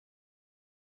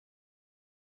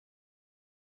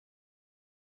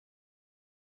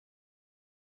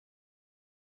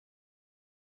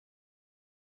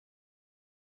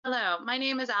Hello, my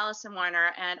name is Allison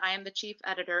Warner, and I am the Chief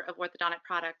Editor of Orthodontic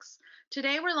Products.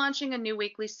 Today, we're launching a new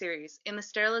weekly series, In the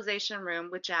Sterilization Room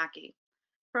with Jackie.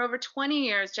 For over 20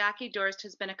 years, Jackie Dorst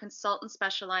has been a consultant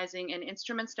specializing in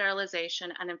instrument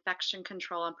sterilization and infection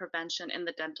control and prevention in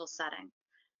the dental setting.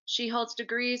 She holds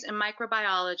degrees in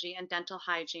microbiology and dental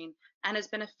hygiene and has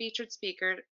been a featured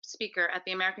speaker at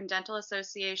the American Dental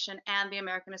Association and the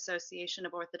American Association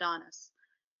of Orthodontists.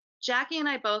 Jackie and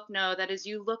I both know that as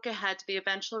you look ahead to the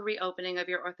eventual reopening of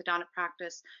your orthodontic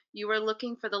practice, you are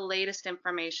looking for the latest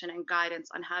information and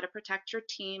guidance on how to protect your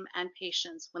team and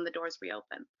patients when the doors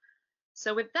reopen.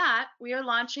 So, with that, we are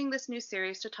launching this new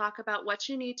series to talk about what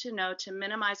you need to know to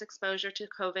minimize exposure to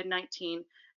COVID-19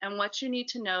 and what you need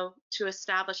to know to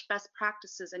establish best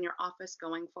practices in your office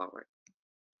going forward.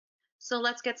 So,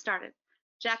 let's get started.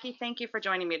 Jackie, thank you for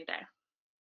joining me today.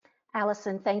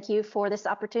 Allison, thank you for this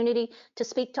opportunity to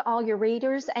speak to all your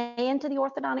readers and to the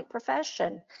orthodontic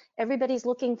profession. Everybody's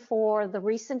looking for the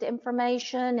recent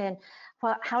information and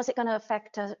how is it going to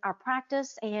affect our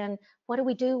practice and what do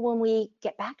we do when we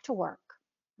get back to work?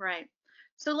 Right.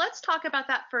 So let's talk about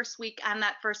that first week and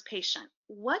that first patient.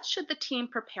 What should the team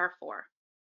prepare for?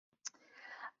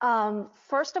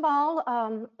 First of all,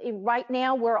 right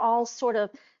now we're all sort of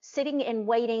sitting and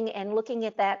waiting and looking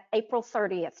at that April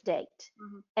 30th date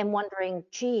and wondering,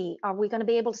 gee, are we going to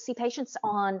be able to see patients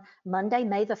on Monday,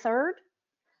 May the 3rd?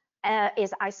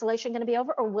 Is isolation going to be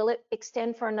over or will it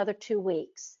extend for another 2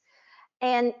 weeks?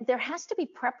 And there has to be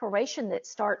preparation that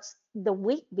starts the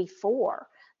week before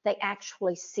they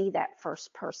actually see that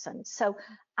first person. So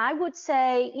I would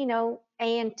say,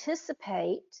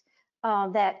 anticipate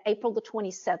that April the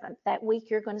 27th, that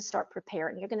week you're going to start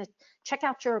preparing. You're going to check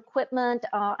out your equipment.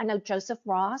 I know Joseph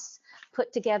Ross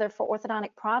put together for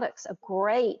Orthodontic Products a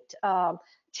great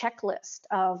checklist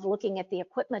of looking at the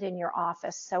equipment in your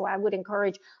office. So I would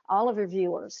encourage all of your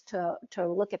viewers to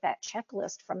look at that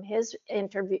checklist from his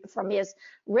interview, from his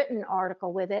written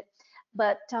article with it.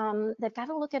 But they've got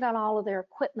to look at all of their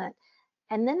equipment,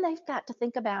 and then they've got to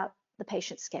think about the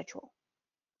patient schedule.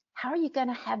 How are you going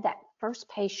to have that first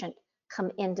patient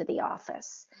come into the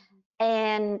office?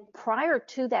 And prior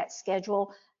to that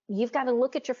schedule, you've got to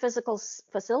look at your physical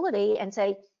facility and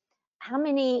say, how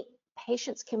many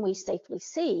patients can we safely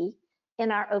see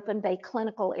in our open bay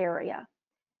clinical area?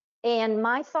 And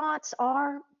my thoughts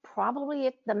are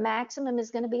probably the maximum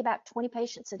is going to be about 20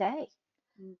 patients a day.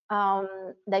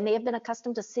 They may have been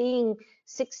accustomed to seeing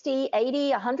 60, 80,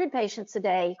 100 patients a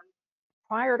day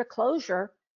prior to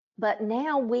closure, but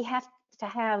now we have to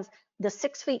have the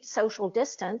 6 feet social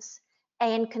distance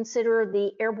and consider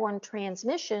the airborne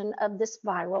transmission of this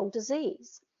viral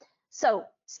disease. So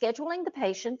scheduling the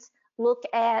patients, look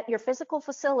at your physical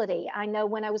facility. I know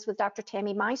when I was with Dr.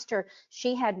 Tammy Meister,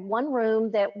 she had one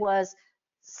room that was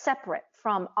separate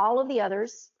from all of the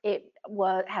others. It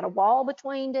had a wall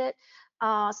between it.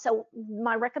 So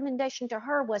my recommendation to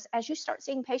her was, as you start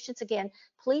seeing patients again,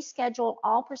 please schedule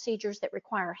all procedures that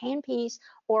require handpiece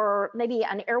or maybe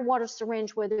an air water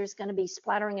syringe where there's going to be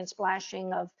splattering and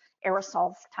splashing of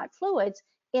aerosol type fluids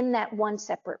in that one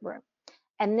separate room.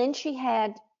 And then she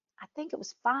had, I think it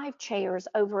was 5 chairs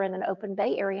over in an open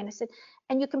bay area. And I said,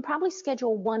 and you can probably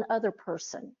schedule one other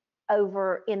person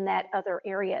over in that other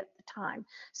area at the time.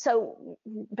 So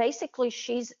basically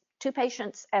she's 2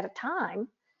 patients at a time.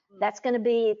 That's going to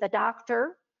be the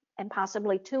doctor and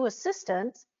possibly 2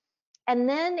 assistants. And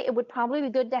then it would probably be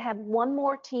good to have one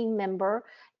more team member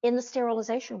in the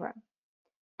sterilization room.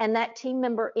 And that team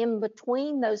member in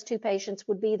between those 2 patients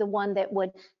would be the one that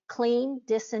would clean,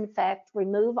 disinfect,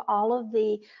 remove all of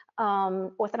the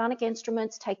orthodontic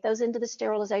instruments, take those into the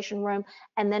sterilization room,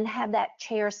 and then have that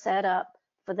chair set up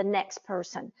for the next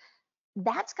person.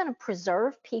 That's going to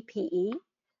preserve PPE,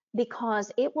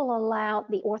 because it will allow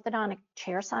the orthodontic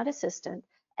chairside assistant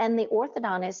and the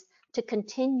orthodontist to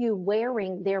continue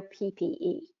wearing their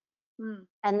PPE.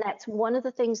 And that's one of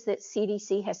the things that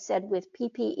CDC has said with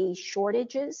PPE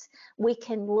shortages. We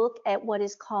can look at what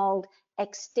is called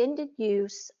extended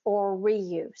use or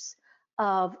reuse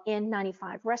of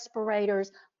N95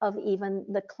 respirators, of even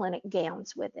the clinic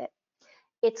gowns with it.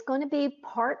 It's going to be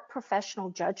part professional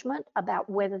judgment about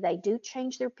whether they do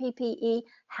change their PPE,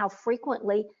 how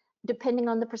frequently, depending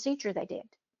on the procedure they did.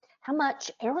 How much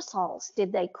aerosols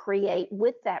did they create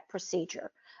with that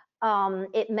procedure?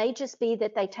 It may just be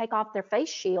that they take off their face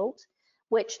shield,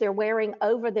 which they're wearing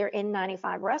over their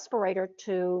N95 respirator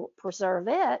to preserve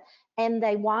it, and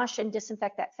they wash and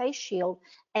disinfect that face shield,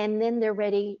 and then they're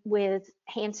ready with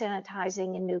hand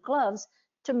sanitizing and new gloves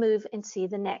to move and see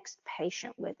the next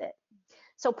patient with it.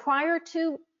 So prior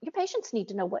to, your patients need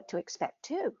to know what to expect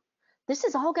too. This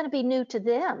is all going to be new to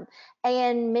them.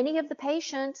 And many of the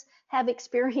patients have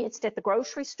experienced at the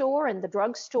grocery store and the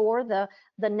drugstore, the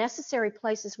necessary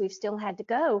places we've still had to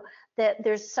go, that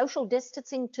there's social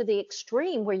distancing to the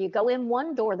extreme where you go in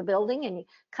one door of the building and you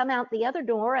come out the other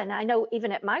door. And I know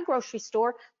even at my grocery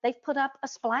store, they've put up a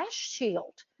splash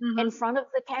shield in front of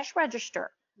the cash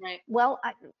register. Right. Well,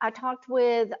 I talked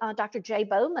with Dr. Jay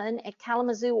Bowman at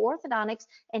Kalamazoo Orthodontics,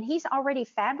 and he's already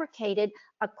fabricated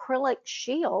acrylic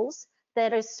shields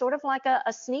that is sort of like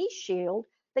a sneeze shield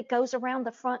that goes around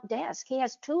the front desk. He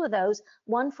has 2 of those,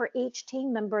 one for each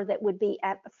team member that would be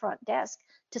at the front desk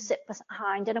to sit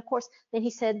behind. And of course, then he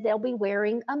said they'll be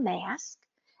wearing a mask,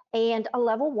 and a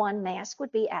level 1 mask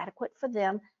would be adequate for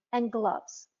them, and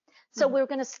gloves. So we're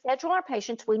going to schedule our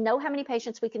patients. We know how many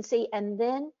patients we can see, and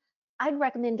then I'd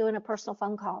recommend doing a personal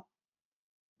phone call.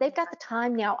 They've got the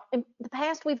time now. In the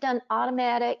past, we've done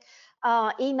automatic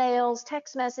emails,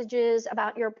 text messages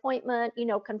about your appointment,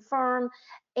 confirm,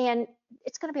 and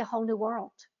it's going to be a whole new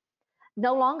world.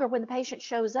 No longer when the patient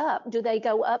shows up, do they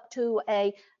go up to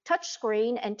a touch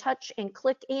screen and touch and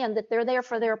click in that they're there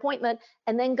for their appointment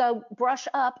and then go brush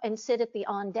up and sit at the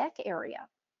on deck area.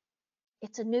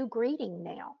 It's a new greeting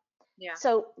now. Yeah.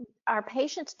 So our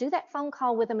patients do that phone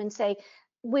call with them and say,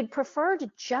 we'd prefer to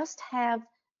just have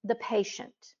the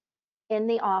patient in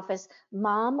the office,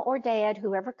 mom or dad,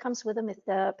 whoever comes with them, if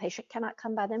the patient cannot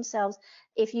come by themselves,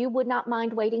 if you would not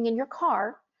mind waiting in your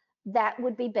car, that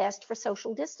would be best for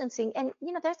social distancing. And,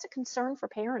 that's a concern for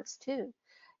parents too.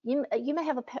 You may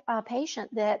have a patient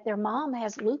that their mom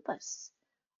has lupus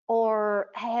or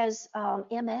has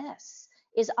MS,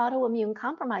 is autoimmune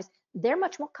compromised. They're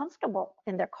much more comfortable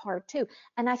in their car too.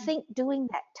 And I think doing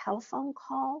that telephone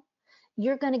call,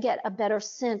 you're going to get a better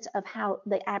sense of how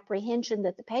the apprehension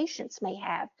that the patients may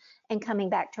have and coming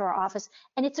back to our office.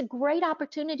 And it's a great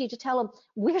opportunity to tell them,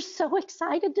 we're so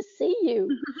excited to see you.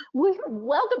 We're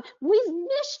welcome. We've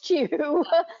missed you.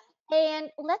 And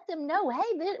let them know,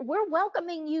 hey, we're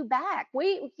welcoming you back.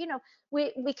 We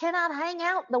cannot hang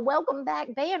out the welcome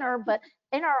back banner, but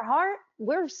in our heart,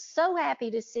 we're so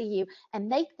happy to see you, and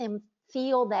make them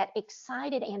feel that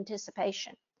excited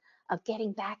anticipation of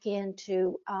getting back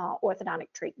into orthodontic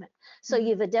treatment. So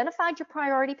you've identified your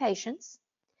priority patients.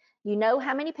 You know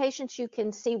how many patients you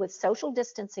can see with social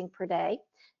distancing per day.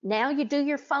 Now you do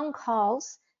your phone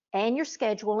calls and your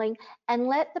scheduling, and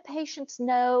let the patients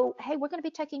know, hey, we're going to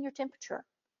be taking your temperature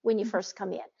when you first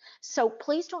come in. So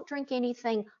please don't drink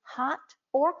anything hot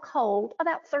or cold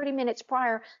about 30 minutes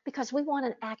prior, because we want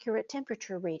an accurate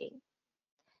temperature reading.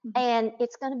 And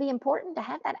it's going to be important to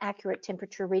have that accurate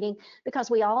temperature reading,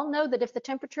 because we all know that if the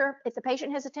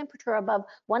patient has a temperature above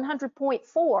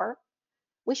 100.4,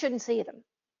 we shouldn't see them.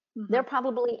 They're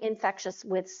probably infectious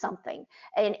with something,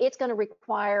 and it's going to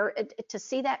require to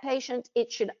see that patient.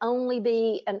 It should only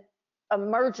be an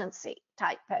emergency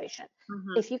type patient.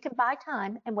 If you can buy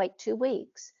time and wait 2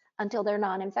 weeks until they're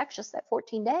non-infectious, that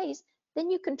 14 days, then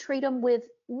you can treat them with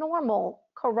normal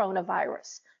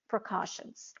coronavirus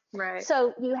precautions. Right.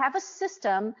 So you have a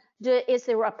system. Is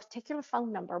there a particular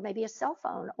phone number, maybe a cell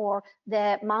phone, or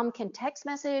that mom can text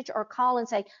message or call and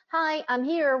say, hi, I'm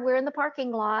here, we're in the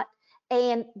parking lot,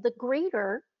 and the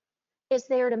greeter is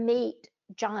there to meet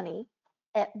Johnny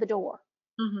at the door.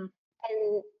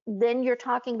 And then you're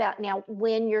talking about, now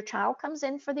when your child comes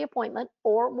in for the appointment,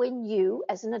 or when you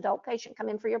as an adult patient come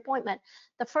in for your appointment,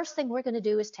 the first thing we're going to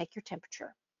do is take your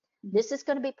temperature. This is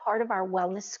going to be part of our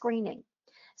wellness screening.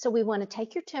 So we want to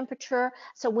take your temperature.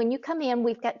 So when you come in,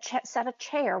 we've got set a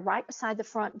chair right beside the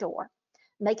front door.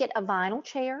 Make it a vinyl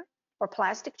chair or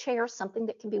plastic chair, something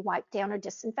that can be wiped down or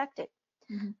disinfected.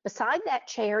 Beside that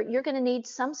chair, you're going to need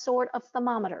some sort of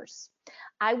thermometers.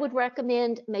 I would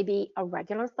recommend maybe a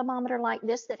regular thermometer like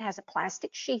this that has a plastic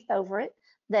sheath over it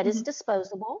that is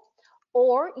disposable,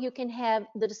 or you can have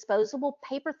the disposable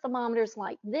paper thermometers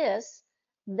like this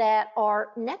that are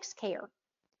NextCare.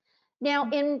 Now,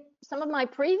 in some of my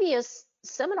previous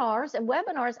seminars and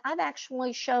webinars, I've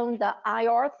actually shown the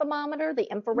IR thermometer,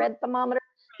 the infrared thermometer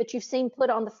that you've seen put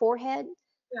on the forehead.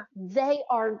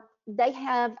 They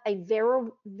have a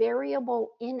variable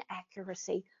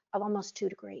inaccuracy of almost 2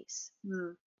 degrees.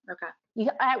 Okay.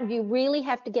 You really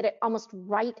have to get it almost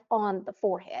right on the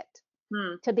forehead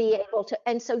to be able to,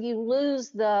 and so you lose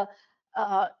the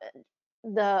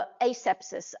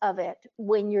asepsis of it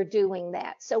when you're doing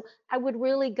that. So I would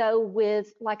really go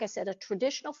with, like I said, a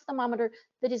traditional thermometer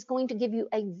that is going to give you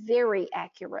a very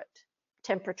accurate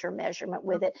temperature measurement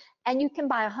with it. And you can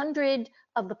buy 100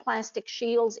 of the plastic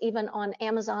shields, even on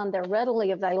Amazon. They're readily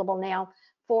available now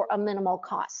for a minimal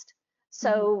cost.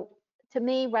 So to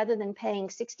me, rather than paying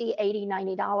 $60, $80,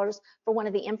 $90 for one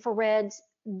of the infrareds,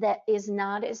 that is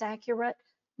not as accurate,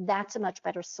 that's a much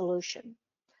better solution.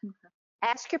 Okay.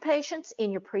 Ask your patients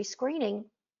in your pre-screening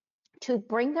to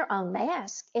bring their own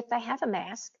mask if they have a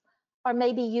mask, or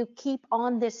maybe you keep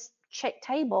on this check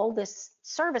table, this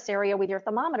service area with your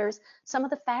thermometers, some of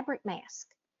the fabric mask.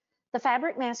 The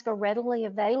fabric masks are readily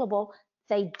available.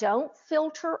 They don't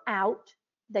filter out.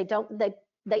 They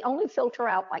only filter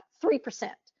out like 3%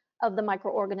 of the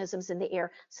microorganisms in the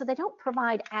air. So they don't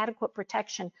provide adequate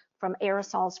protection from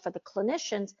aerosols for the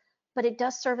clinicians, but it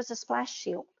does serve as a splash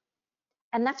shield.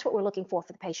 And that's what we're looking for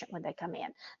the patient when they come in,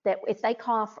 that if they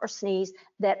cough or sneeze,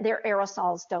 that their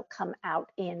aerosols don't come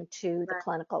out into the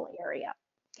clinical area.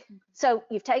 So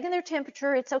you've taken their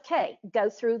temperature, it's okay. Go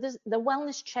through the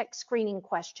wellness check screening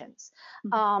questions.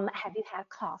 Have you had a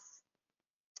cough?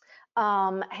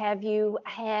 Have you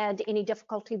had any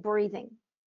difficulty breathing?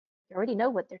 You already know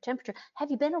what their temperature.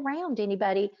 Have you been around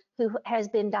anybody who has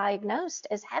been diagnosed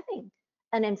as having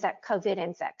an COVID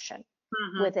infection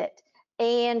with it?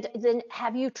 And then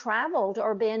have you traveled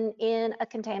or been in a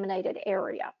contaminated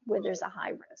area where there's a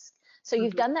high risk? So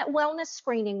you've done that wellness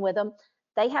screening with them.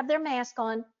 They have their mask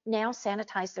on. Now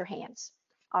sanitize their hands.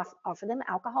 Offer them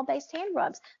alcohol-based hand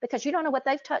rubs because you don't know what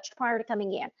they've touched prior to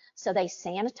coming in. So they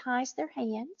sanitize their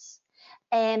hands.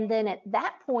 And then at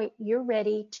that point, you're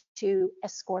ready to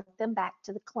escort them back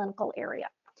to the clinical area.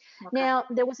 Okay. Now,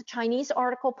 there was a Chinese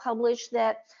article published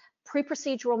that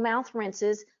pre-procedural mouth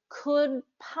rinses could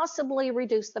possibly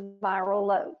reduce the viral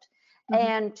load.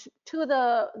 And two of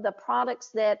the products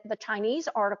that the Chinese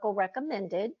article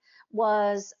recommended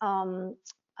was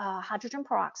hydrogen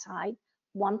peroxide,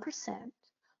 1%,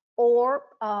 or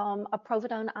a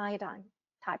providone iodine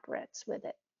type rinse with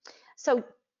it. So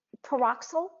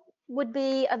Peroxyl would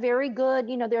be a very good,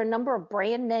 there are a number of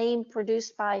brand name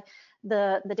produced by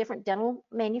the different dental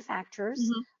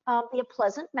manufacturers. Be a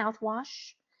pleasant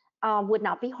mouthwash. Would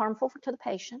not be harmful to the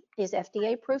patient, is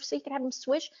FDA approved, so you can have them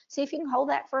swish, see if you can hold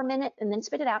that for a minute and then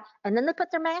spit it out, and then they put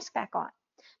their mask back on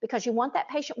because you want that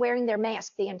patient wearing their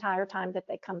mask the entire time that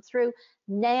they come through.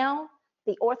 Now,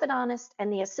 the orthodontist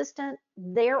and the assistant,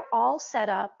 they're all set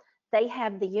up. They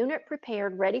have the unit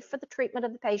prepared, ready for the treatment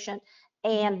of the patient,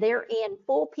 and they're in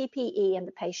full PPE and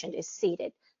the patient is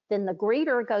seated. Then the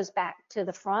greeter goes back to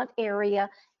the front area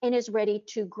and is ready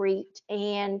to greet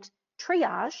and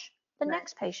triage the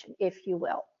next patient, if you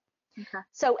will. Okay.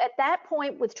 So at that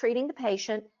point with treating the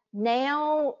patient,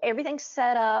 now everything's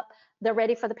set up. They're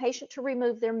ready for the patient to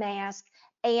remove their mask.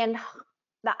 And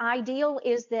the ideal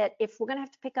is that if we're going to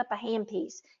have to pick up a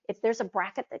handpiece, if there's a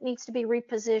bracket that needs to be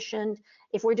repositioned,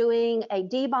 if we're doing a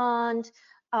debond,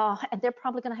 and there are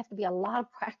probably going to have to be a lot of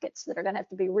brackets that are going to have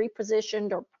to be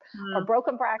repositioned or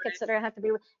broken brackets that are going to have to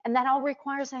be, and that all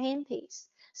requires a handpiece.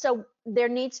 So there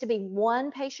needs to be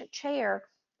one patient chair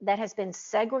that has been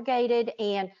segregated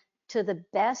and to the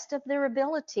best of their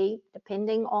ability,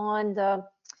 depending on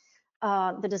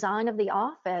the design of the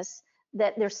office,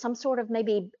 that there's some sort of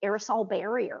maybe aerosol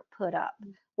barrier put up,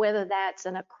 whether that's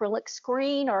an acrylic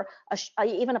screen or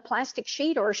even a plastic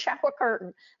sheet or a shower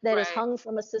curtain that is hung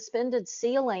from a suspended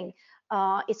ceiling.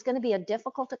 It's going to be a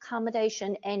difficult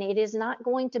accommodation, and it is not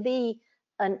going to be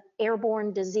an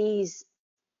airborne disease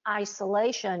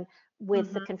isolation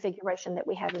with the configuration that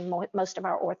we have in most of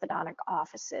our orthodontic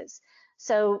offices.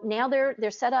 So now they're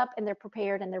set up and they're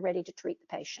prepared and they're ready to treat the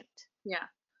patient. Yeah.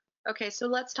 Okay, so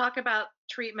let's talk about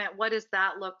treatment. What does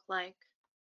that look like?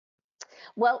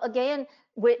 Well, again,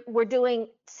 we're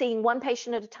seeing one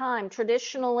patient at a time.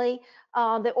 Traditionally,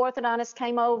 the orthodontist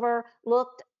came over,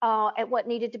 looked at what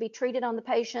needed to be treated on the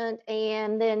patient,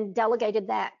 and then delegated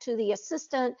that to the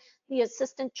assistant. The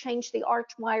assistant changed the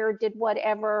arch wire, did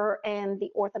whatever, and the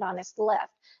orthodontist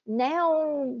left.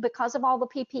 Now, because of all the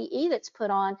PPE that's put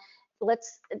on,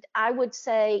 I would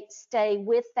say stay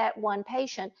with that one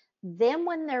patient. Then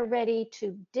when they're ready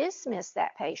to dismiss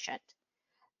that patient,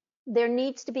 there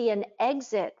needs to be an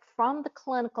exit from the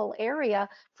clinical area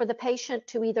for the patient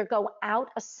to either go out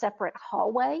a separate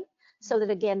hallway so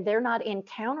that, again, they're not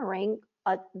encountering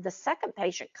the second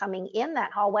patient coming in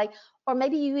that hallway, or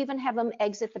maybe you even have them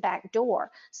exit the back door.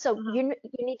 So you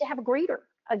need to have a greeter,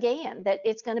 again, that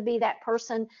it's going to be that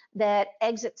person that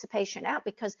exits the patient out,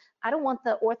 because I don't want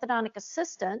the orthodontic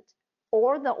assistant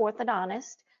or the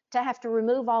orthodontist to have to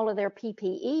remove all of their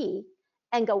PPE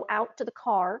and go out to the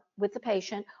car with the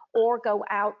patient or go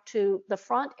out to the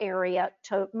front area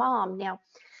to mom. Now,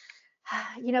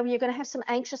 you're going to have some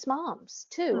anxious moms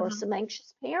too, or some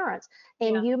anxious parents,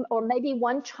 and or maybe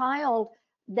one child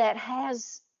that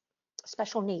has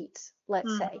special needs,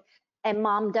 let's say, and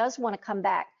mom does want to come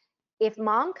back. If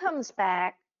mom comes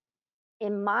back,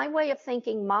 in my way of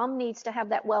thinking, mom needs to have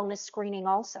that wellness screening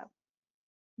also.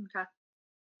 Okay.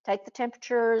 Take the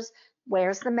temperatures,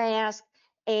 wears the mask,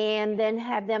 and then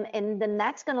have them, and then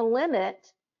that's going to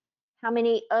limit how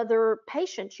many other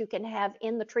patients you can have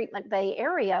in the treatment bay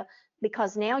area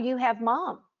because now you have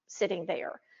mom sitting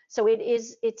there. So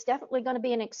it's definitely going to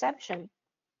be an exception.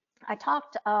 I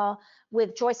talked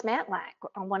with Joyce Matlack,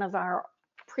 one of our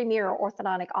premier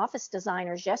orthodontic office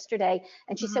designers yesterday,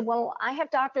 and she Mm-hmm. said, well, I have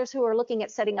doctors who are looking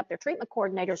at setting up their treatment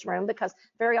coordinator's room because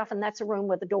very often that's a room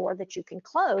with a door that you can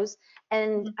close.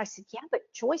 And Mm-hmm. I said, yeah, but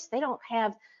Joyce, they don't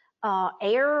have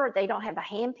air, they don't have a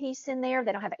handpiece in there,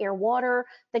 they don't have air water,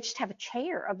 they just have a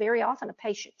chair, a very often a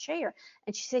patient chair.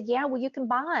 And she said, yeah, well, you can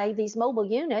buy these mobile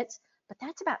units, but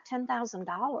that's about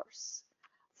 $10,000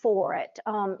 for it.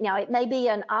 Now, it may be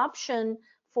an option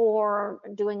for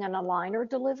doing an aligner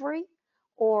delivery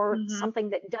or Mm-hmm. something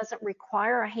that doesn't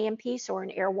require a handpiece or an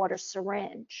air water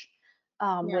syringe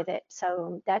Yeah. with it.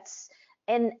 So that's,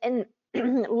 and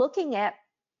looking at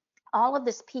all of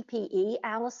this PPE,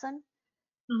 Allison,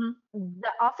 Mm-hmm. the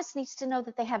office needs to know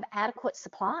that they have adequate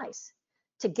supplies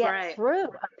to get Right. through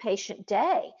a patient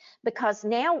day because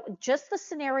now just the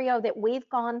scenario that we've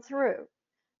gone through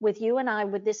with you and I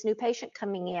with this new patient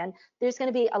coming in, there's going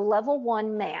to be a level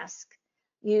 1 mask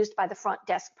used by the front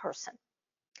desk person.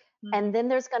 Mm-hmm. And then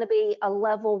there's going to be a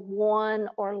level 1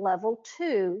 or level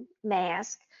 2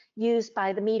 mask used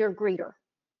by the meter greeter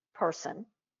person.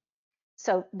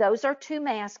 So those are 2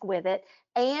 masks with it.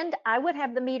 And I would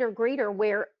have the meter greeter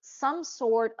wear some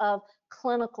sort of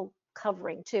clinical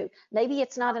covering too. Maybe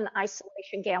it's not an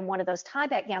isolation gown, one of those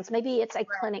tie-back gowns. Maybe it's a Right.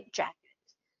 clinic jacket.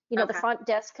 You know, the Okay. front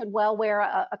desk could well wear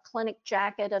a clinic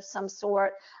jacket of some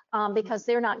sort because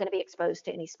they're not going to be exposed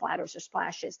to any splatters or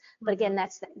splashes. But Mm-hmm. again,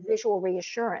 that's the visual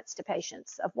reassurance to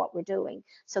patients of what we're doing.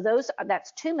 So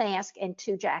that's 2 masks and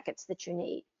 2 jackets that you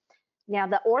need. Now,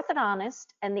 the orthodontist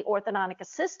and the orthodontic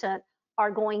assistant are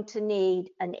going to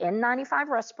need an N95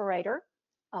 respirator,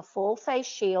 a full face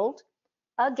shield,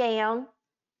 a gown,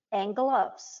 and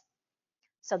gloves.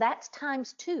 So that's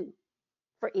times 2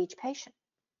 for each patient,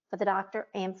 for the doctor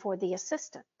and for the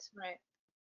assistant. Right.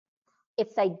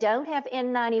 If they don't have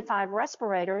N95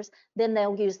 respirators, then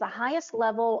they'll use the highest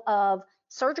level of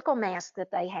surgical mask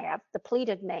that they have, the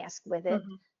pleated mask with it,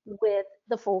 Mm-hmm. with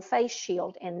the full face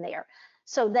shield in there.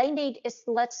 So they need,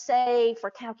 let's say for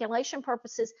calculation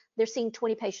purposes, they're seeing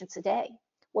 20 patients a day.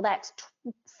 Well, that's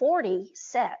 40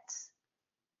 sets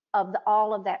of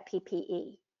all of that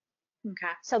PPE.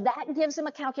 Okay. So that gives them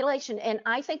a calculation. And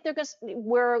I think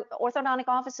we're orthodontic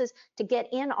offices to get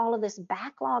in all of this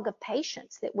backlog of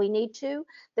patients that we need to,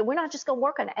 that we're not just going to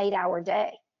work an 8-hour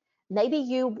day. Maybe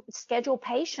you schedule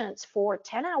patients for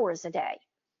 10 hours a day.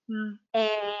 Mm.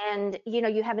 And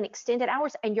you have an extended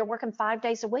hours and you're working 5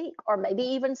 days a week, or maybe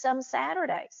even some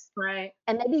Saturdays. Right.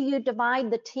 And maybe you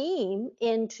divide the team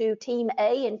into team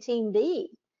A and team B,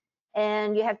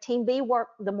 and you have team B work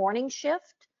the morning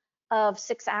shift of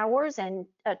 6 hours and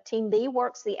team B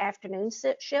works the afternoon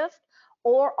shift,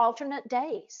 or alternate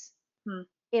days Mm.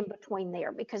 in between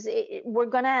there, because we're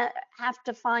going to have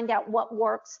to find out what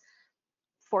works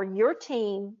for your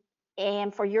team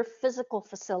and for your physical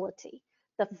facility.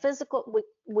 The physical,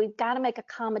 we've got to make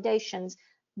accommodations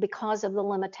because of the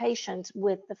limitations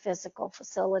with the physical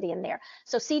facility in there.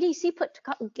 So CDC put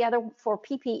together for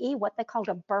PPE what they called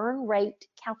a burn rate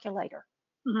calculator.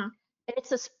 Mm-hmm. And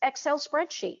it's an Excel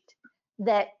spreadsheet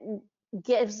that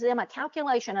gives them a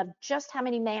calculation of just how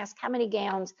many masks, how many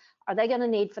gowns are they going to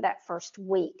need for that first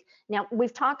week. Now,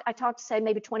 I talked to say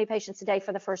maybe 20 patients a day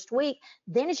for the first week.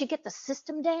 Then as you get the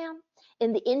system down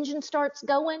and the engine starts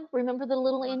going, remember the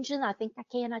little engine? I think I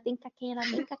can, I think I can, I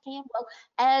think I can. Well,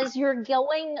 as you're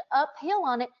going uphill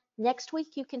on it, next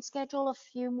week you can schedule a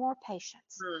few more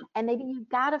patients. Mm. And maybe you've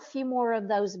got a few more of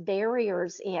those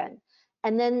barriers in.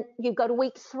 And then you go to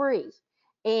week 3.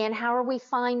 And how are we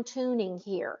fine tuning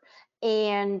here?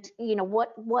 And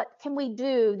what can we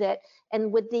do that,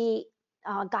 and with the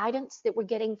guidance that we're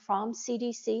getting from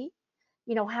CDC,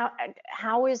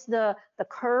 how is the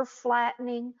curve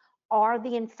flattening? Are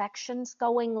the infections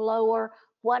going lower?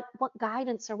 What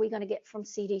guidance are we going to get from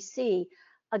CDC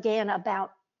again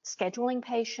about scheduling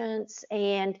patients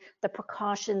and the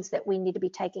precautions that we need to be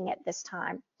taking at this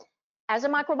time? As a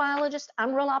microbiologist,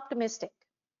 I'm real optimistic.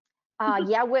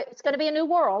 Yeah, it's going to be a new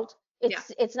world. Yeah.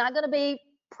 It's not going to be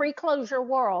pre-closure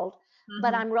world,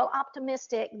 but Mm-hmm. I'm real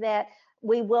optimistic that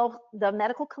the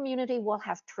medical community will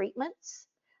have treatments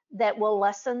that will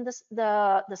lessen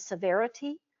the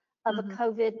severity of a Mm-hmm.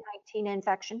 COVID-19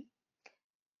 infection.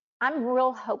 I'm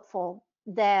real hopeful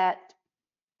that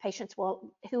patients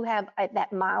who have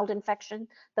that mild infection,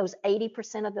 those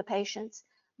 80% of the patients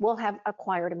will have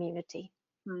acquired immunity.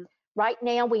 Mm. Right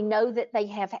now, we know that they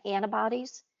have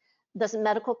antibodies. The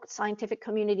medical scientific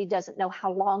community doesn't know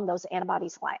how long those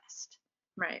antibodies last.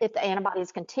 Right. If the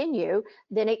antibodies continue,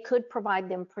 then it could provide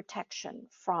them protection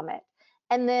from it.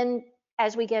 And then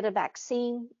as we get a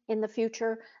vaccine in the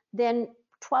future, then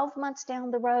 12 months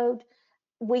down the road,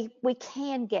 we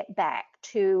can get back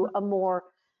to a more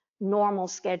normal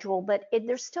schedule, but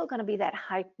there's still going to be that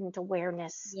heightened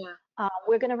awareness. Yeah.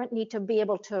 We're going to need to be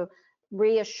able to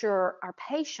reassure our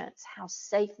patients how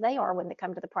safe they are when they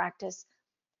come to the practice,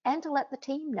 and to let the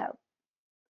team know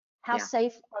how Yeah.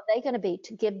 safe are they going to be,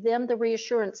 to give them the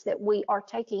reassurance that we are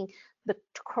taking the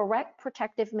correct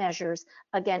protective measures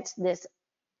against this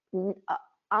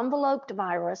enveloped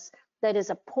virus that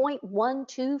is a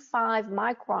 0.125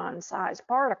 micron size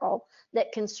particle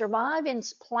that can survive in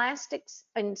plastics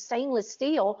and stainless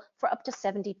steel for up to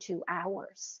 72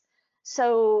 hours.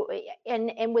 So,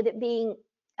 and with it being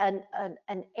an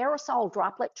aerosol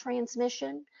droplet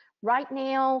transmission, right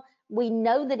now we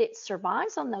know that it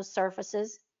survives on those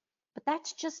surfaces, but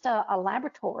that's just a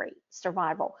laboratory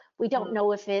survival. We don't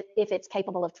know if it's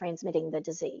capable of transmitting the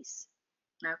disease.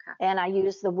 Okay. And I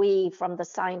use the we from the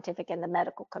scientific and the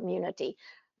medical community.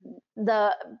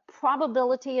 The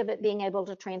probability of it being able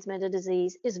to transmit a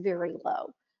disease is very low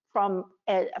from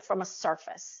a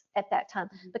surface at that time,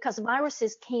 because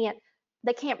viruses can't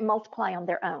multiply on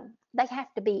their own. They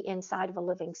have to be inside of a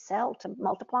living cell to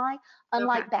multiply,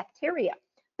 unlike bacteria.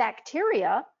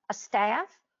 Bacteria, a staph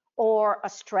or a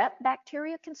strep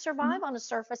bacteria, can survive on a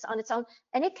surface on its own,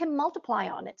 and it can multiply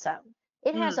on its own.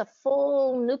 It has a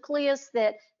full nucleus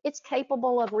that it's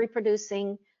capable of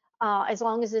reproducing as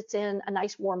long as it's in a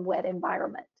nice, warm, wet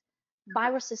environment.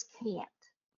 Viruses can't.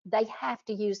 They have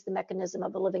to use the mechanism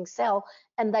of the living cell,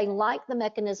 and they like the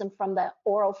mechanism from the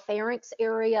oropharynx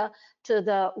area to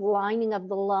the lining of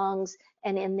the lungs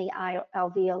and in the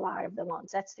alveoli of the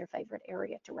lungs. That's their favorite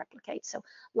area to replicate. So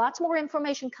lots more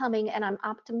information coming, and I'm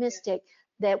optimistic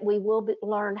that we will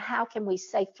learn how can we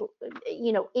safely,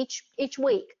 each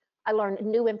week I learn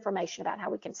new information about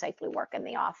how we can safely work in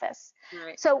the office.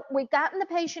 Right. So we've gotten the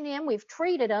patient in, we've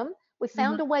treated them, we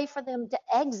found a way for them to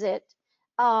exit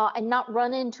and not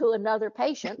run into another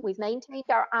patient. We've maintained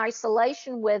our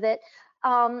isolation with it.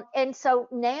 And so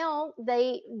now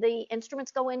the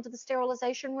instruments go into the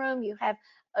sterilization room. You have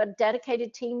a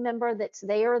dedicated team member that's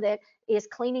there that is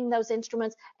cleaning those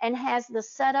instruments and has the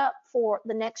setup for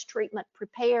the next treatment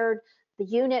prepared. The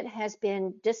unit has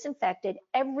been disinfected.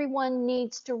 Everyone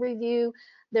needs to review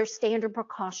their standard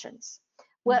precautions.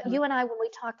 Well, you and I, when we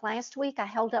talked last week, I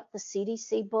held up the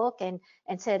CDC book and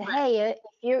said, hey,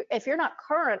 if you're not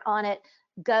current on it,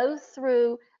 go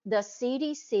through the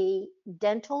CDC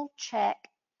Dental Check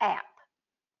app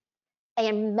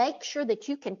and make sure that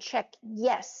you can check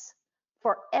yes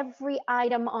for every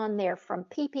item on there, from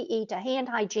PPE to hand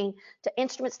hygiene to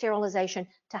instrument sterilization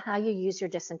to how you use your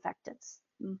disinfectants.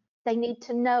 They need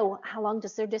to know how long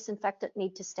does their disinfectant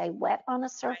need to stay wet on a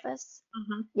surface,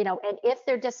 and if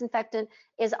their disinfectant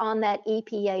is on that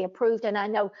EPA approved. And I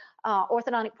know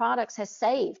Orthodontic Products has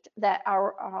saved that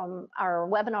our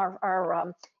webinar,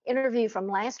 our interview from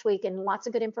last week, and lots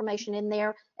of good information in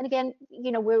there. And again,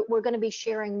 we're going to be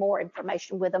sharing more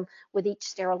information with them with each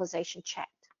sterilization check.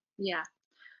 Yeah.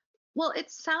 Well,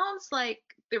 it sounds like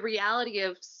the reality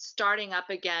of starting up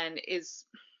again is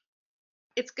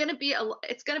it's going to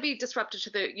be disruptive to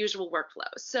the usual workflow.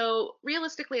 So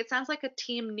realistically, it sounds like a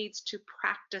team needs to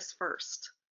practice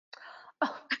first.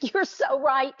 Oh, you're so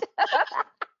right.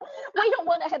 We don't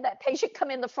want to have that patient come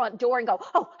in the front door and go,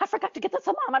 oh, I forgot to get the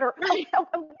thermometer. Right. Oh,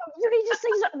 you need to see,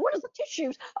 where's the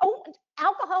tissues? Oh,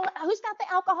 alcohol. Who's got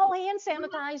the alcohol hand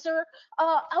sanitizer?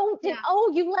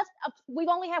 You left. We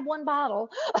only have one bottle.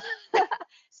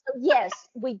 So yes,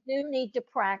 we do need to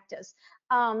practice.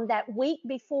 That week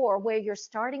before, where you're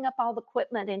starting up all the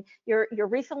equipment and you're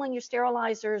refilling your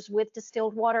sterilizers with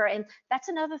distilled water. And that's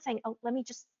another thing. Oh, let me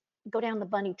just go down the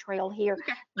bunny trail here.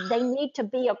 Okay. They need to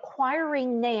be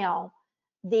acquiring now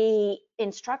the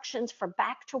instructions for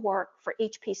back to work for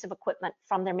each piece of equipment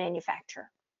from their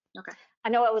manufacturer. Okay. I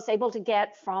know I was able to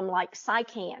get from like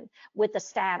Sycan with the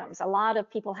Statums. A lot of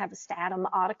people have a Statum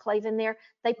autoclave in there.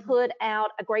 They put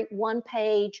out a great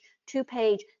 1-page,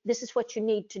 2-page, this is what you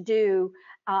need to do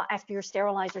after your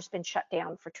sterilizer's been shut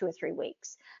down for 2 or 3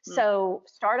 weeks. So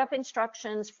startup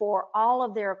instructions for all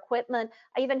of their equipment.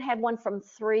 I even had one from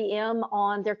 3M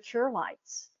on their cure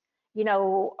lights. A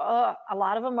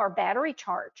lot of them are battery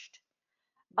charged.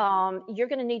 You're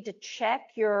going to need to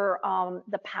check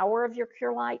the power of your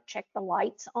cure light, check the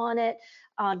lights on it,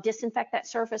 disinfect that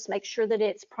surface, make sure that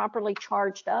it's properly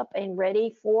charged up and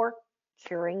ready for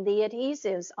curing the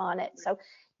adhesives on it. So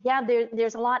Yeah,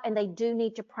 there's a lot, and they do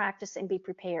need to practice and be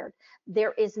prepared.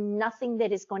 There is nothing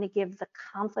that is going to give the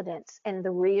confidence and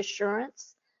the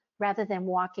reassurance rather than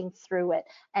walking through it.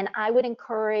 And I would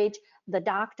encourage the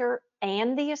doctor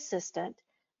and the assistant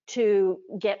to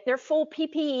get their full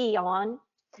PPE on,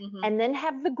 Hmm. and then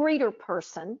have the greeter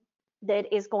person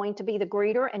that is going to be the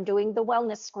greeter and doing the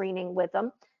wellness screening with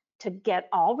them to get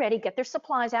all ready, get their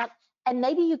supplies out. And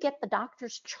maybe you get the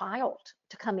doctor's child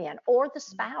to come in, or the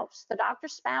spouse, the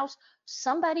doctor's spouse,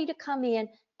 somebody to come in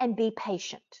and be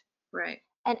patient Right.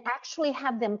 and actually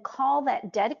have them call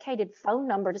that dedicated phone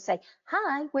number to say,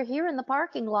 hi, we're here in the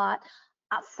parking lot.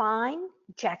 Fine,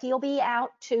 Jackie will be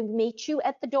out to meet you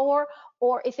at the door.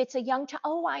 Or if it's a young child,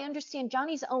 oh, I understand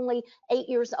Johnny's only 8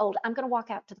 years old. I'm going to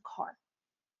walk out to the car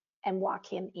and walk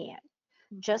him in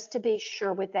Hmm. just to be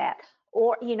sure with that.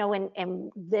 Or,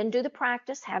 and then do the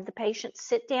practice, have the patient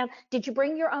sit down. Did you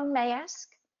bring your own mask?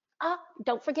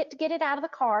 Don't forget to get it out of the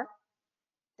car.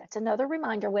 That's another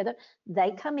reminder with it.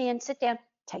 They come in, sit down,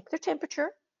 take their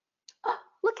temperature. Oh,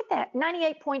 look at that,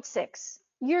 98.6.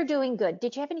 You're doing good.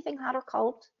 Did you have anything hot or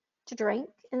cold to drink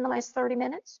in the last 30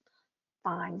 minutes?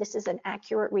 Fine. This is an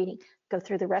accurate reading. Go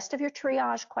through the rest of your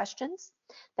triage questions.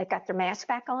 They've got their mask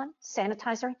back on,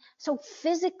 sanitizer. So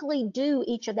physically do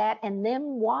each of that and then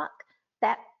walk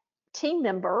that team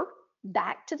member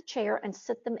back to the chair and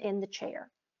sit them in the chair.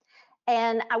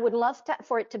 And I would love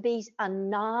for it to be a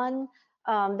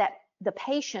that the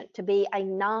patient to be a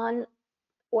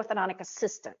non-orthodontic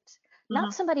assistant, Hmm.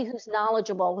 not somebody who's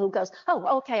knowledgeable who goes,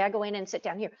 oh, okay, I go in and sit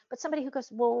down here, but somebody who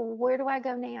goes, well, where do I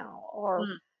go now? Or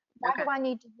Mm. why Okay. do I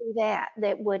need to do that?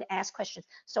 That would ask questions.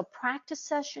 So practice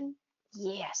session,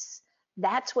 yes,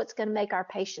 that's what's going to make our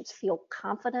patients feel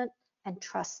confident and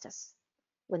trust us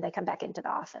when they come back into the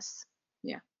office.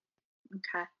 Yeah.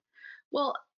 Okay.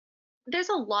 Well, there's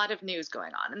a lot of news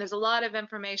going on, and there's a lot of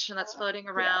information that's floating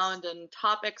Yes. around and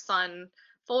topics on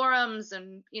forums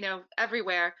and,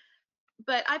 everywhere.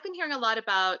 But I've been hearing a lot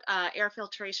about air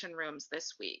filtration rooms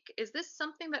this week. Is this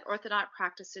something that orthodont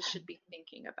practices should be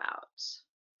thinking about?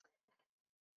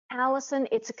 Allison,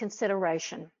 it's a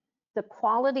consideration. The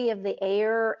quality of the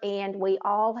air, and we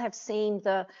all have seen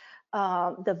the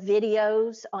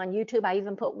videos on YouTube. I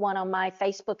even put one on my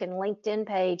Facebook and LinkedIn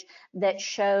page that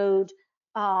showed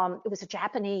it was a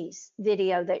Japanese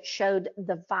video that showed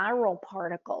the viral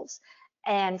particles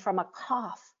and from a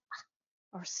cough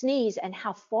or sneeze and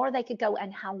how far they could go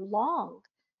and how long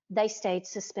they stayed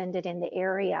suspended in the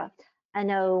area. I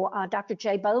know Dr.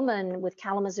 Jay Bowman with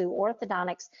Kalamazoo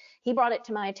Orthodontics, he brought it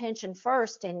to my attention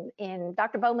first, and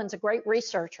Dr. Bowman's a great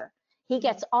researcher. He Mhm.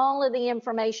 gets all of the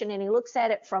information and he looks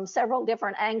at it from several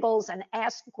different angles and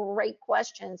asks great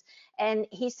questions. And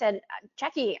he said,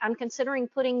 Jackie, I'm considering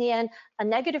putting in a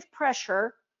negative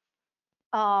pressure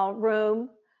room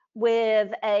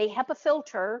with a HEPA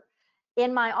filter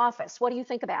in my office. What do you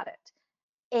think about it?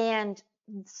 And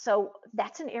so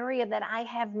that's an area that I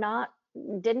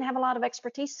didn't have a lot of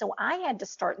expertise. So I had to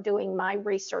start doing my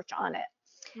research on it.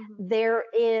 Mhm. There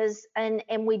is, and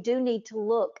we do need to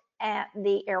look at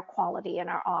the air quality in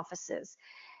our offices.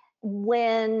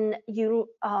 When you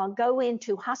go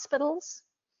into hospitals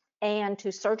and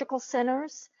to surgical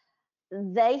centers,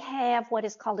 they have what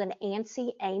is called an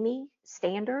ANSI/AMI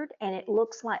standard, and it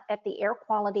looks like at the air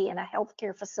quality in a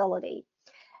healthcare facility.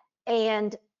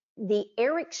 And the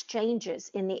air exchanges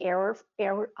in the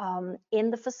in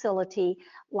the facility,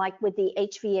 like with the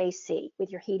HVAC, with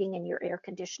your heating and your air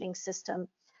conditioning system,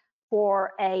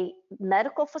 for a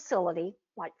medical facility,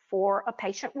 like for a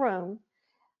patient room,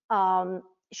 um,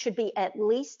 should be at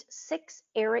least 6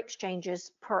 air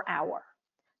exchanges per hour.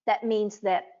 That means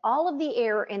that all of the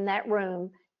air in that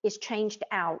room is changed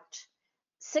out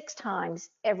 6 times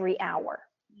every hour.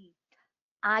 Mm.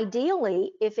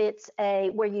 Ideally, if it's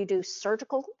where you do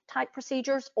surgical type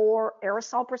procedures or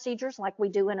aerosol procedures like we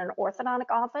do in an orthodontic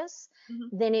office, Mhm.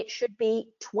 then it should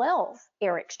be 12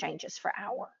 air exchanges per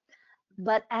hour.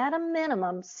 But at a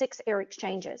minimum, 6 air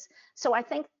exchanges. So I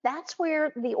think that's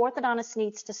where the orthodontist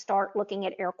needs to start looking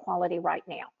at air quality right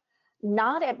now.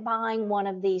 Not at buying one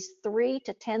of these $3,000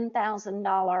 to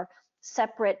 $10,000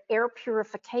 separate air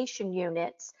purification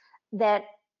units that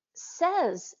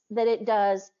says that it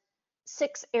does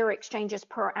 6 air exchanges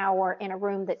per hour in a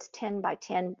room that's 10 by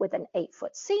 10 with an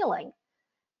 8-foot ceiling,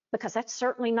 because that's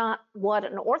certainly not what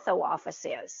an ortho office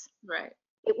is. Right.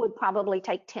 It would probably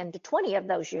take 10 to 20 of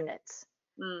those units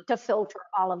Mm. to filter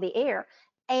all of the air.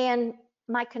 And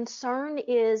my concern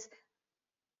is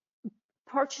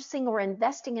purchasing or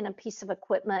investing in a piece of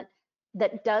equipment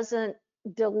that doesn't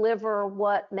deliver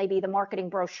what maybe the marketing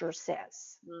brochure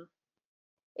says. Mm.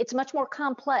 It's much more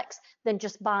complex than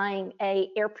just buying a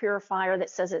air purifier that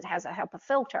says it has a HEPA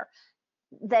filter.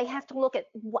 They have to look at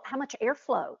how much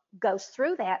airflow goes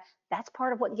through that. That's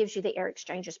part of what gives you the air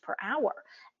exchanges per hour.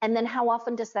 And then how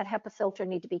often does that HEPA filter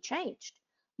need to be changed?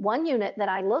 One unit that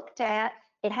I looked at,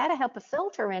 it had a HEPA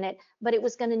filter in it, but it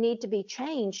was going to need to be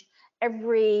changed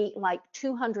every like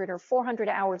 200 or 400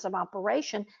 hours of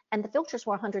operation, and the filters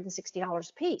were $160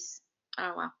 a piece.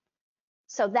 Oh, wow.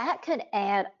 So that could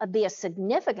be a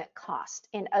significant cost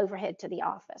in overhead to the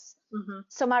office. Mm-hmm.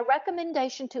 So my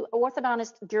recommendation to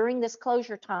orthodontists during this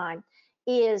closure time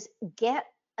is get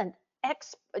an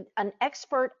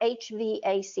expert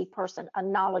HVAC person, a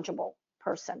knowledgeable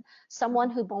person, someone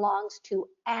who belongs to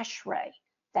ASHRAE.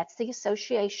 That's the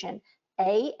association,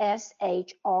 ASHRAE.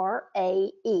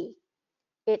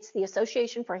 It's the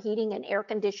Association for Heating and Air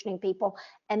Conditioning People.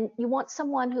 And you want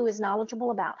someone who is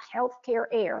knowledgeable about healthcare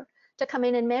air to come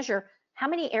in and measure how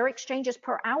many air exchanges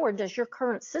per hour does your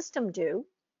current system do?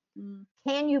 Mm.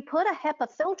 Can you put a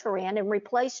HEPA filter in and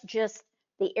replace just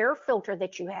the air filter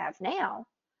that you have now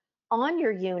on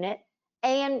your unit?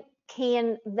 And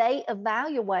can they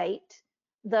evaluate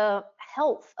the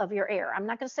health of your air? I'm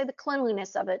not going to say the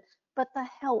cleanliness of it, but the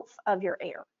health of your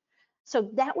air. So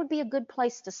that would be a good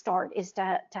place to start, is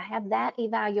to have that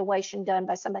evaluation done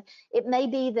by somebody. It may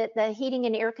be that the heating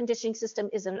and air conditioning system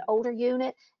is an older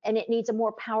unit and it needs a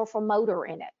more powerful motor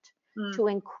in it to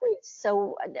increase.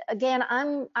 So again,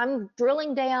 I'm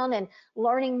drilling down and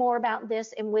learning more about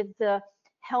this, and with the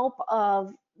help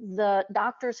of the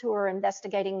doctors who are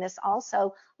investigating this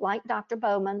also, like Dr.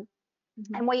 Bowman.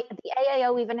 And the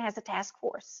AAO even has a task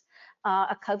force,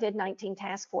 a COVID-19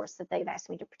 task force that they've asked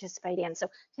me to participate in. So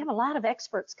you have a lot of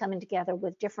experts coming together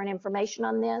with different information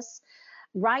on this.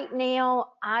 Right now,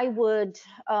 I would,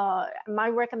 my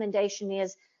recommendation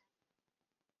is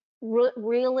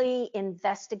really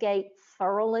investigate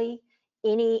thoroughly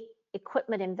any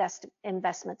equipment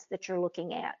investments that you're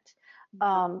looking at.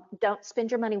 Don't spend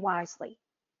your money wisely.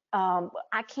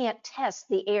 I can't test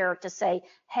the air to say,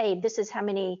 hey, this is how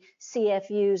many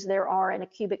CFUs there are in a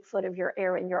cubic foot of your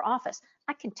air in your office.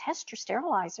 I can test your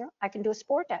sterilizer. I can do a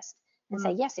spore test and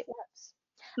say, yes, it works.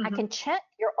 I can check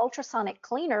your ultrasonic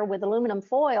cleaner with aluminum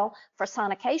foil for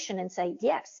sonication and say,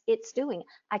 yes, it's doing it.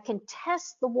 I can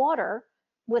test the water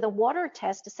with a water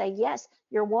test to say, yes,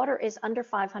 your water is under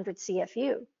 500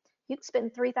 CFU. You can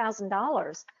spend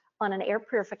 $3,000 on an air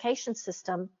purification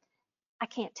system. I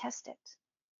can't test it.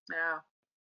 Yeah.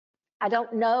 I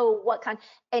don't know what kind,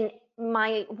 and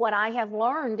what I have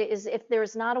learned is if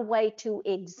there's not a way to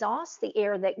exhaust the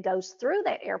air that goes through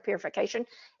that air purification,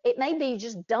 it may be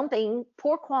just dumping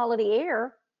poor quality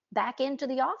air back into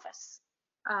the office.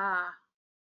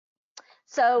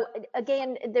 So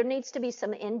again, there needs to be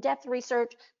some in-depth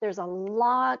research. There's a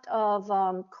lot of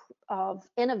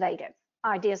innovative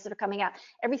ideas that are coming out.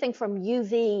 Everything from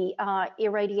UV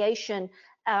irradiation,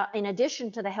 in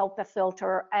addition to the HEPA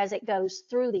filter as it goes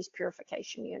through these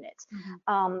purification units.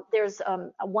 There's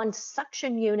one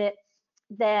suction unit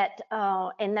that,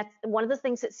 and that's one of the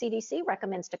things that CDC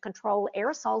recommends to control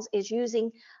aerosols, is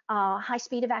using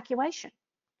high-speed evacuation,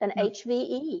 an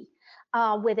HVE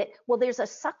with it. Well, there's a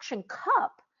suction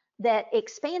cup that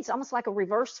expands almost like a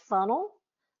reverse funnel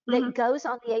that goes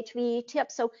on the HVE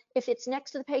tip. So if it's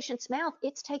next to the patient's mouth,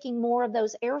 it's taking more of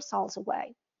those aerosols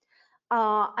away.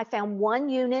 I found one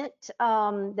unit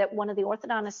that one of the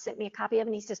orthodontists sent me a copy of,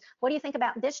 and he says, what do you think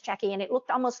about this, Jackie? And it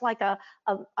looked almost like a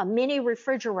mini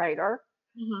refrigerator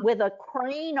with a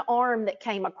crane arm that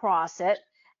came across it,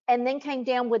 and then came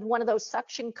down with one of those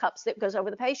suction cups that goes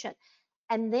over the patient.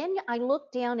 And then I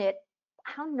looked down at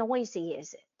how noisy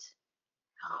is it?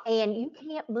 And you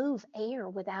can't move air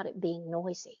without it being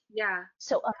noisy. Yeah.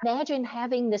 So imagine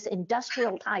having this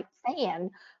industrial type fan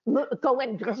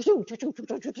going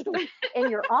in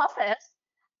your office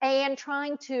and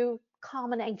trying to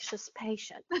calm an anxious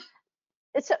patient.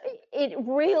 It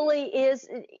really is.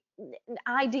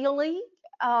 Ideally,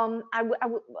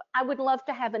 I would love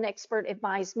to have an expert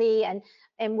advise me,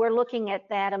 and we're looking at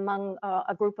that among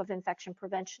a group of infection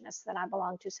preventionists that I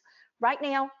belong to. So right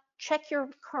now, check your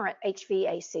current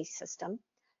HVAC system.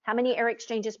 How many air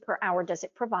exchanges per hour does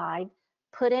it provide?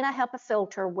 Put in a HEPA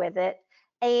filter with it,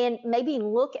 and maybe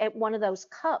look at one of those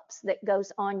cups that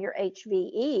goes on your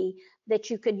HVE that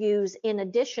you could use in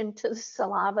addition to the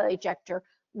saliva ejector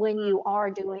when you are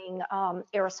doing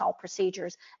aerosol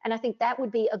procedures. And I think that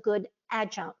would be a good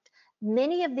adjunct.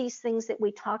 Many of these things that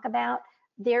we talk about,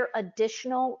 they're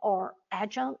additional or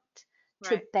adjunct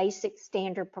to basic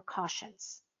standard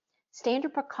precautions.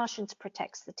 Standard precautions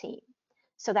protects the team.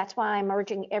 So that's why I'm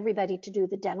urging everybody to do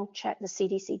the dental check, the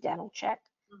CDC dental check.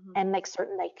 Hmm. and make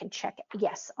certain they can check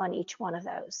yes on each one of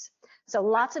those. So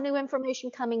lots of new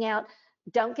information coming out.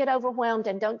 Don't get overwhelmed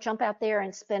and don't jump out there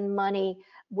and spend money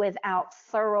without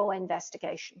thorough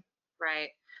investigation. Right.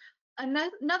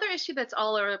 Another issue that's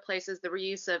all over the place is the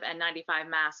reuse of N95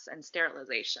 masks and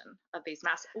sterilization of these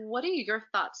masks. What are your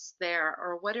thoughts there,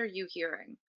 or what are you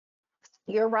hearing?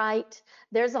 You're right.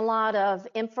 There's a lot of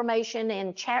information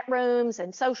in chat rooms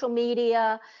and social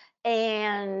media.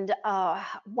 And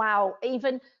wow,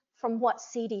 even from what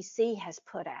CDC has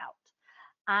put out,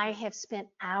 I have spent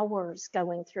hours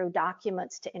going through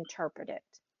documents to interpret it.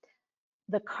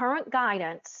 The current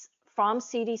guidance from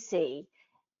CDC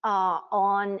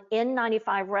on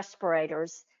N95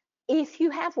 respirators, if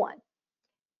you have one,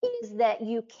 is that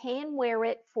you can wear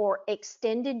it for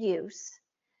extended use,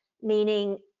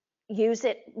 meaning use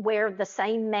it, wear the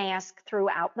same mask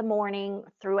throughout the morning,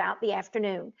 throughout the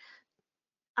afternoon.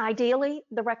 Ideally,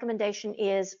 the recommendation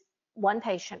is one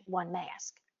patient, one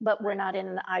mask, but we're not in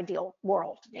an ideal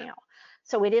world now.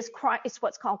 So it's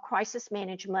what's called crisis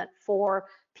management for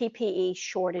PPE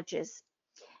shortages.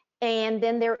 And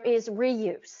then there is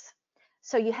reuse.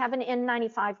 So you have an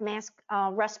N95 mask,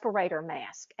 respirator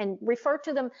mask, and refer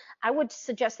to them. I would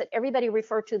suggest that everybody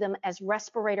refer to them as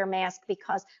respirator mask,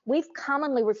 because we've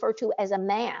commonly referred to as a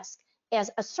mask as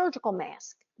a surgical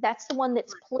mask. That's the one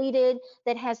that's pleated,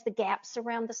 that has the gaps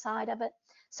around the side of it.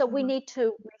 So we need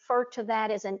to refer to that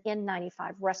as an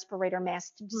N95 respirator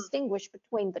mask to distinguish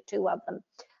between the two of them.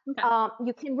 Okay.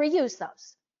 You can reuse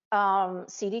those.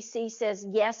 CDC says,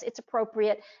 yes, it's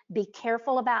appropriate. Be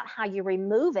careful about how you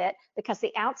remove it, because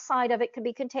the outside of it could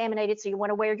be contaminated. So you want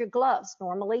to wear your gloves.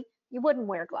 Normally, you wouldn't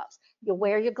wear gloves. You'll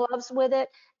wear your gloves with it,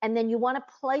 and then you want to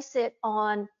place it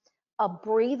on a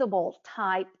breathable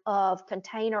type of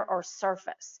container or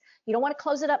surface. You don't want to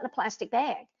close it up in a plastic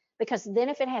bag, because then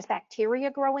if it has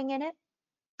bacteria growing in it,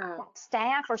 Oh.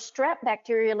 staph or strep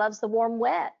bacteria loves the warm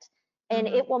wet, and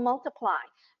it will multiply.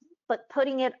 But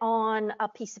putting it on a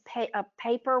piece of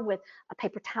paper with a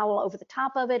paper towel over the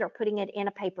top of it, or putting it in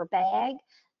a paper bag,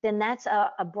 then that's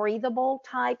a breathable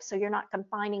type. So you're not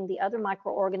confining the other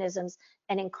microorganisms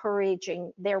and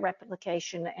encouraging their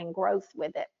replication and growth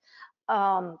with it.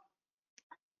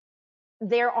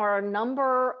 There are a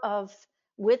number of,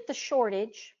 with the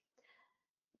shortage,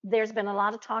 there's been a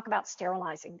lot of talk about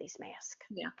sterilizing these masks.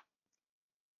 Yeah.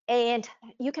 And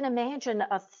you can imagine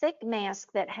a thick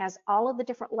mask that has all of the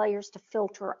different layers to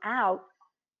filter out.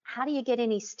 How do you get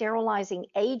any sterilizing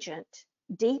agent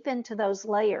deep into those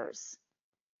layers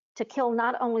to kill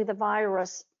not only the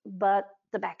virus, but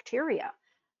the bacteria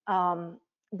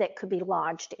that could be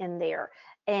lodged in there?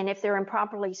 And if they're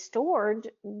improperly stored,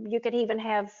 you could even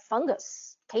have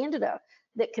fungus, candida,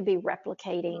 that could be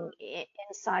replicating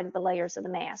inside of the layers of the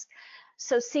mask.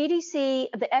 So CDC,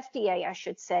 the FDA, I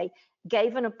should say,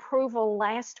 gave an approval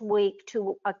last week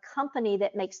to a company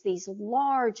that makes these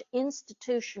large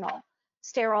institutional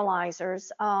sterilizers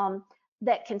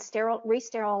that can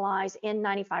re-sterilize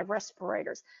N95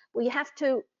 respirators. Well, you have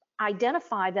to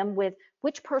identify them with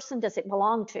which person does it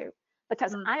belong to,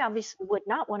 because I obviously would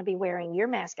not want to be wearing your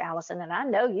mask, Allison, and I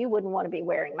know you wouldn't want to be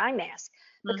wearing my mask,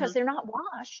 because they're not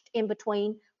washed in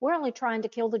between. We're only trying to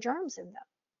kill the germs in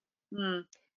them.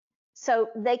 So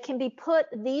they can be put,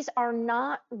 these are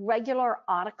not regular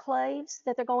autoclaves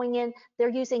that they're going in. They're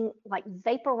using like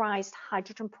vaporized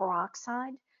hydrogen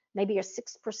peroxide, maybe a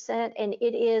 6%. And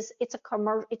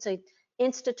it's a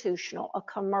institutional, a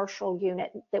commercial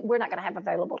unit that we're not going to have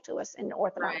available to us in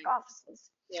orthodontic offices.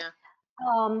 Yeah.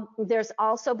 There's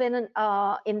also been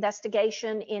an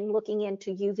investigation in looking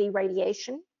into UV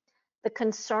radiation. The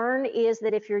concern is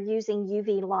that if you're using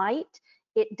UV light,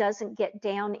 it doesn't get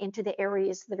down into the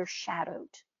areas that are shadowed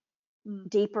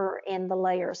deeper in the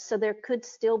layers. So there could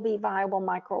still be viable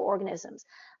microorganisms.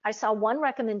 I saw one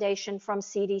recommendation from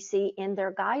CDC in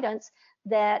their guidance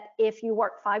that if you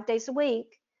work 5 days a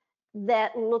week,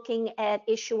 that looking at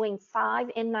issuing 5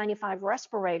 N95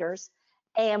 respirators,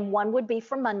 and one would be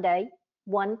for Monday,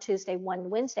 one Tuesday, one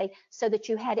Wednesday, so that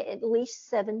you had at least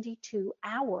 72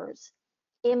 hours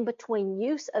in between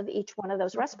use of each one of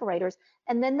those respirators,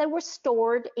 and then they were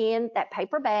stored in that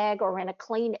paper bag or in a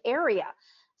clean area.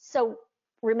 So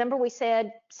remember, we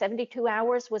said 72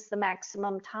 hours was the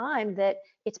maximum time that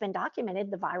it's been documented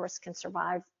the virus can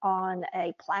survive on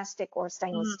a plastic or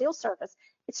stainless steel surface.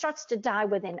 It starts to die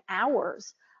within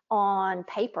hours on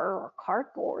paper or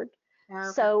cardboard.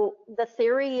 Okay. So the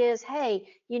theory is, hey,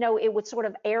 it would sort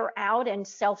of air out and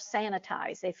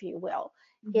self-sanitize, if you will,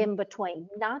 in between.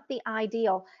 Not the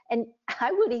ideal. And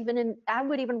I would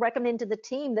even recommend to the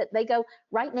team that they go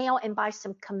right now and buy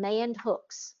some command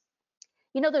hooks.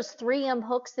 You know those 3M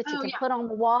hooks that you Oh can yeah. put on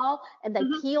the wall and they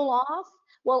Hmm. peel off?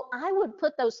 Well, I would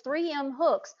put those 3M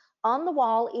hooks on the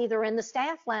wall, either in the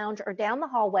staff lounge or down the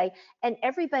hallway, and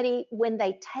everybody, when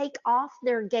they take off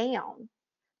their gown,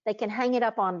 they can hang it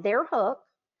up on their hook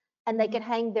and they Hmm. can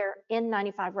hang their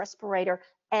N95 respirator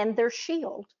and their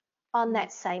shield on Hmm.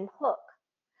 that same hook.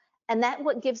 And that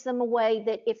what gives them a way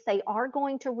that if they are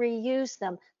going to reuse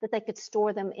them, that they could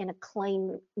store them in a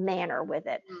clean manner with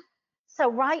it. So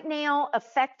right now,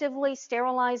 effectively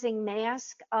sterilizing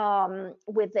masks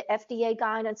with the FDA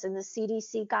guidance and the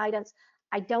CDC guidance,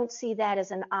 I don't see that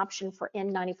as an option for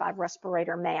N95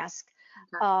 respirator mask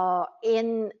Okay.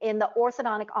 in the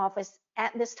orthodontic office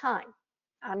at this time.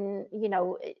 You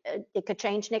know, it could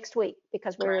change next week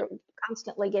because Right. we're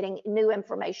constantly getting new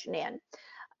information in.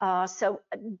 So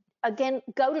again,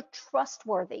 go to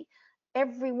trustworthy.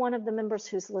 Every one of the members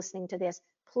who's listening to this,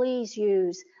 please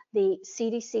use the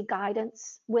CDC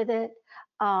guidance with it,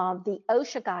 the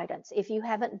OSHA guidance. If you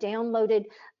haven't downloaded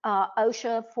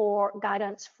OSHA for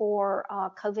guidance for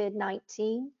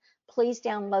COVID-19, please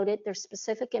download it. There's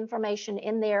specific information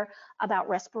in there about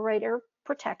respirator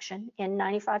protection,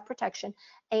 N95 protection,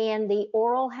 and the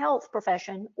oral health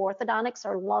profession. Orthodontics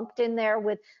are lumped in there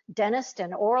with dentists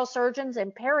and oral surgeons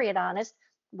and periodontists.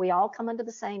 We all come under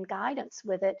the same guidance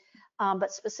with it,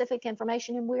 but specific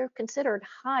information, and we're considered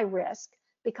high risk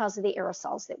because of the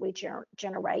aerosols that we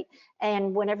generate.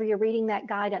 And whenever you're reading that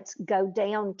guidance, go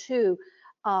down to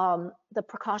the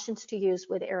precautions to use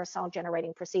with aerosol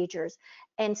generating procedures.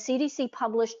 And CDC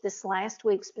published this last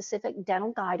week specific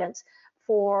dental guidance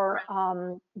for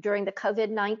during the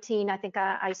COVID-19. I think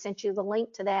I sent you the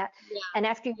link to that. Yeah. And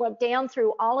after you went down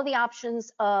through all of the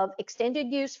options of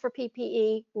extended use for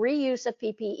PPE, reuse of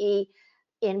PPE,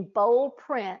 in bold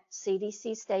print,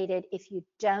 CDC stated if you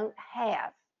don't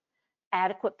have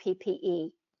adequate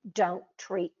PPE, don't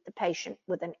treat the patient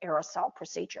with an aerosol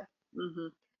procedure. Hmm.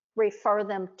 Refer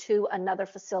them to another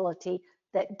facility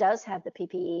that does have the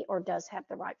PPE or does have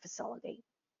the right facility.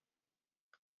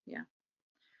 Yeah.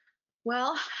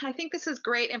 Well, I think this is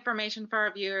great information for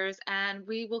our viewers, and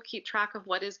we will keep track of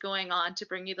what is going on to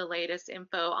bring you the latest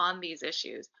info on these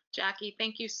issues. Jackie,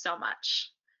 thank you so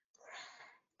much.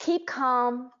 Keep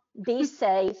calm, be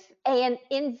safe, and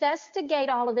investigate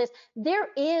all of this. There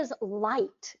is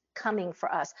light coming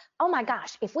for us. Oh my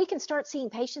gosh, if we can start seeing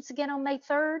patients again on May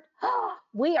 3rd,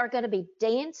 we are going to be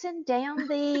dancing down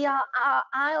the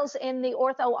aisles in the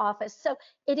ortho office. So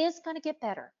it is going to get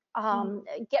better.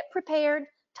 Get prepared,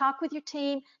 talk with your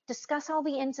team, discuss all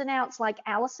the ins and outs like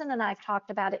Allison and I've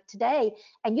talked about it today,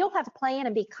 and you'll have a plan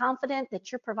and be confident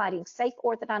that you're providing safe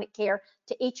orthodontic care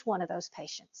to each one of those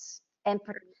patients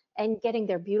and getting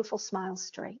their beautiful smiles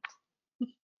straight.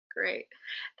 Great.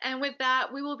 And with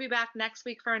that, we will be back next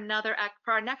week for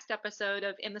for our next episode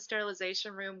of In the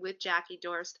Sterilization Room with Jackie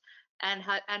Dorst and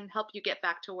help you get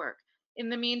back to work. In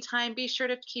the meantime, be sure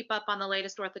to keep up on the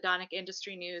latest orthodontic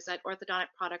industry news at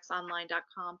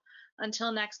orthodonticproductsonline.com.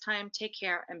 Until next time, take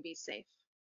care and be safe.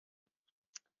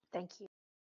 Thank you.